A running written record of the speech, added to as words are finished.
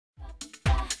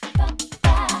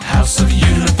House of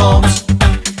Uniforms.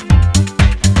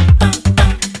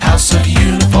 House of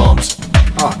Uniforms.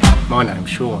 Hi, my name's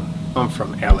Shaun. I'm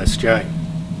from LSJ.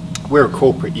 We're a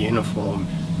corporate uniform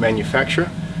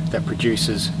manufacturer that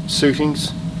produces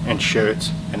suitings and shirts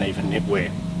and even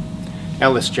knitwear.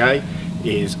 LSJ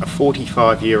is a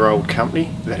 45-year-old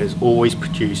company that has always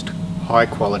produced high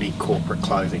quality corporate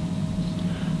clothing.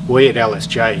 We at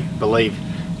LSJ believe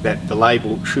that the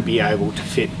label should be able to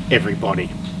fit everybody.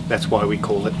 That's why we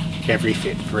call it Every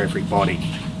Fit for Everybody.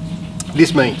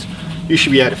 This means you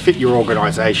should be able to fit your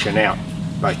organisation out,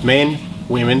 both men,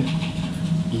 women,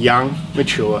 young,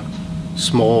 mature,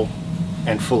 small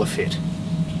and full of fit.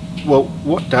 Well,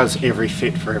 what does Every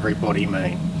Fit for Everybody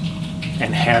mean?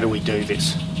 And how do we do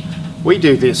this? We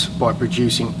do this by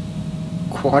producing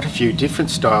quite a few different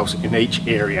styles in each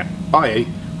area, i.e.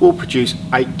 we'll produce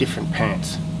 8 different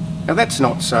pants. Now that's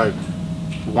not so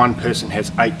one person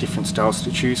has 8 different styles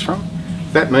to choose from.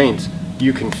 That means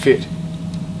you can fit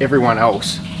everyone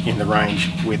else in the range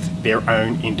with their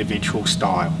own individual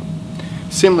style.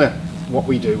 Similar to what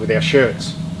we do with our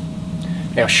shirts.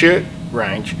 Our shirt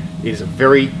range is a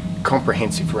very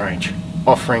comprehensive range,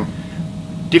 offering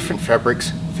different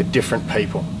fabrics for different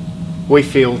people. We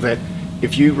feel that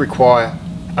if you require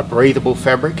a breathable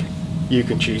fabric, you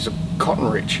can choose a cotton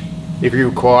rich. If you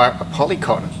require a poly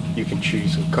cotton, you can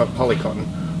choose a poly cotton.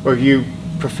 Or if you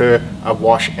prefer a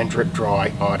wash and drip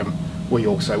dry item, we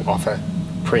also offer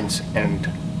prints and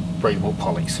breathable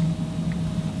polys.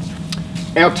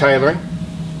 Our tailoring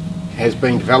has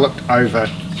been developed over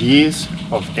years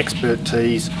of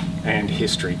expertise and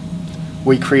history.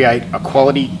 We create a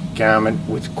quality garment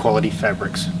with quality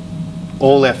fabrics.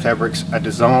 All our fabrics are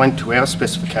designed to our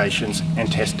specifications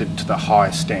and tested to the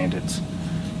highest standards.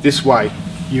 This way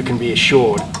you can be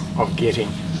assured of getting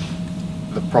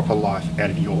the proper life out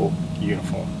of your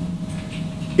uniform.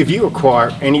 If you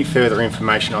require any further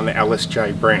information on the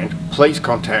LSJ brand, please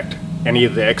contact any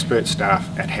of the expert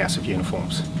staff at House of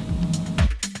Uniforms.